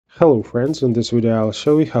Hello friends, in this video I'll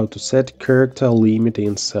show you how to set character limit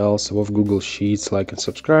in cells of Google Sheets. Like and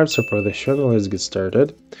subscribe, support the channel. Let's get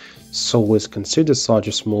started. So let's consider such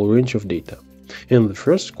a small range of data. In the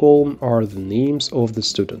first column are the names of the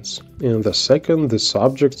students, in the second the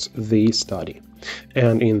subjects they study,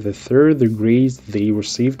 and in the third the grades they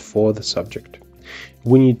received for the subject.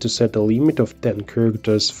 We need to set a limit of 10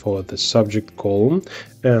 characters for the subject column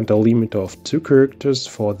and a limit of 2 characters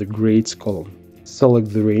for the grades column. Select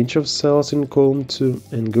the range of cells in column 2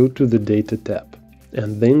 and go to the Data tab,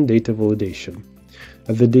 and then Data Validation.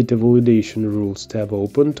 The Data Validation Rules tab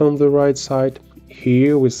opened on the right side.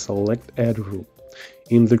 Here we select Add Rule.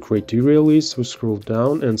 In the criteria list we scroll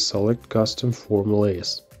down and select Custom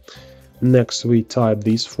Formulas. Next we type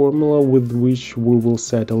this formula with which we will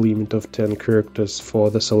set a limit of 10 characters for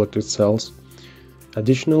the selected cells.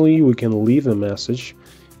 Additionally, we can leave a message,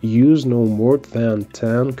 use no more than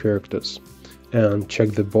 10 characters, and check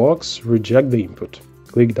the box Reject the input.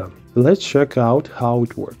 Click Done. Let's check out how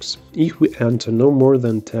it works. If we enter no more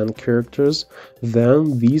than 10 characters,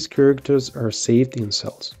 then these characters are saved in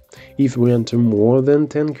cells. If we enter more than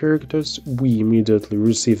 10 characters, we immediately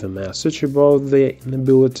receive a message about the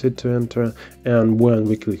inability to enter, and when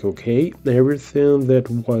we click OK, everything that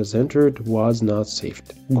was entered was not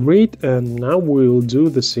saved. Great, and now we'll do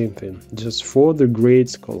the same thing, just for the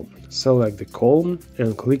grades column. Select the column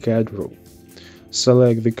and click Add Row.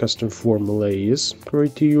 Select the Custom Formulas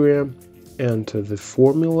criteria, enter the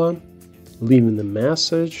formula, leave the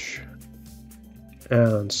message,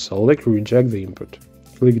 and select Reject the input.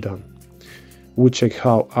 Click Done. We check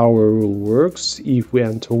how our rule works. If we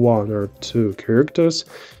enter 1 or 2 characters,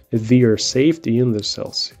 they are saved in the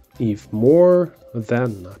cells. If more,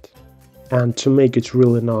 then not. And to make it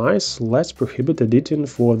really nice, let's prohibit editing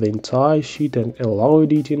for the entire sheet and allow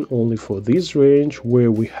editing only for this range where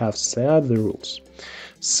we have set the rules.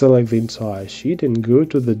 Select the entire sheet and go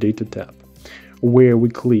to the Data tab, where we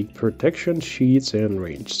click Protection, Sheets and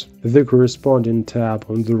Ranges. The corresponding tab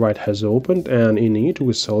on the right has opened, and in it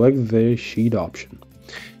we select the Sheet option.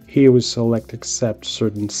 Here we select Accept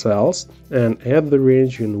certain cells and add the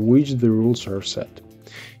range in which the rules are set.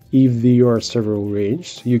 If there are several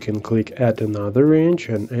ranges, you can click Add another range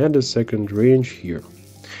and add a second range here.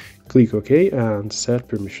 Click OK and set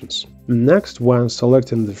permissions. Next, when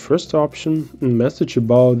selecting the first option, a message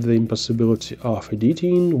about the impossibility of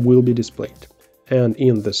editing will be displayed. And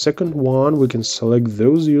in the second one, we can select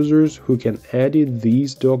those users who can edit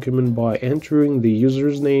this document by entering the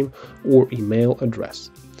user's name or email address.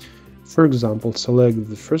 For example, select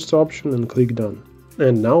the first option and click Done.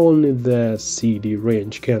 And now only the CD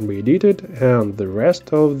range can be edited, and the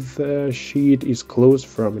rest of the sheet is closed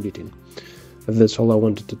from editing. That's all I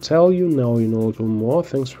wanted to tell you. Now you know a little more.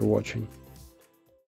 Thanks for watching.